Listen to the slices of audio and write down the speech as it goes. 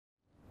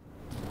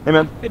Hey,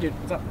 man. Hey, dude.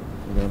 What's up?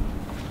 How you doing?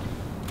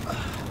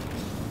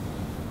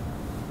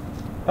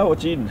 Oh,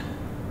 what you eating?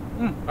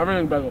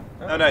 Everything bagel.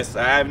 Oh, nice.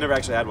 I've never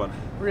actually had one.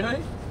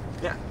 Really?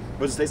 Yeah.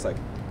 What does it taste like?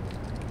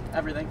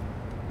 Everything.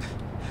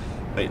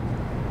 Wait,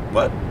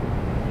 what?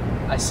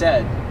 I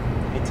said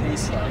it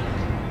tastes like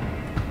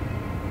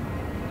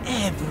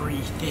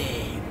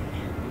everything.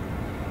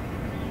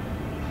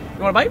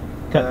 You want a bite?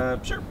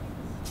 Sure.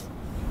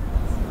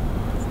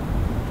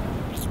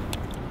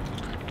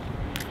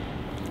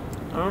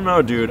 I don't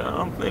know, dude. I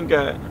don't think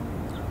I...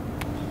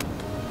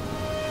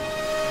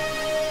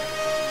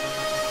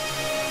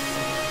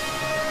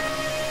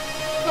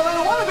 But I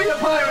don't want to be a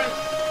pirate!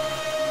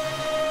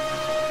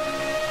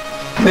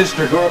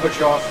 Mr.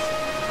 Gorbachev,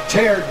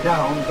 tear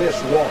down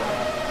this wall.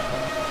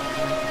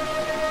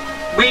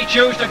 We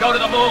choose to go to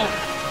the moon.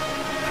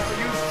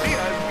 You see,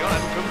 I've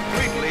gone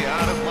completely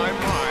out of my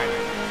mind.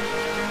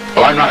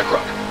 Well, I'm not a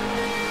crook.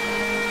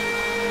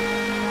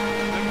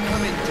 They're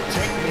coming to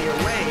take me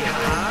away,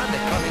 ha-ha.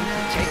 They're coming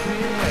to take me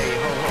away,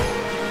 ho-ho.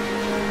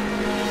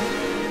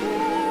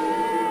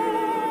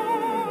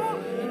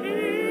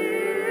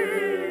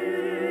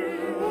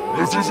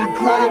 This is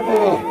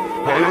incredible!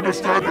 I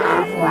understand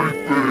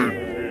everything!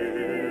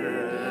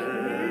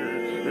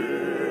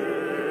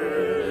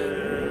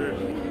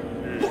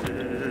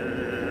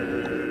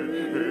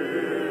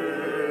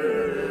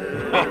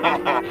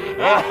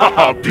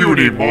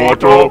 Beauty,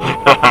 mortal!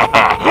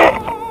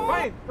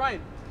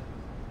 Brian!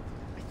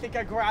 I think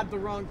I grabbed the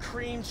wrong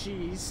cream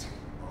cheese.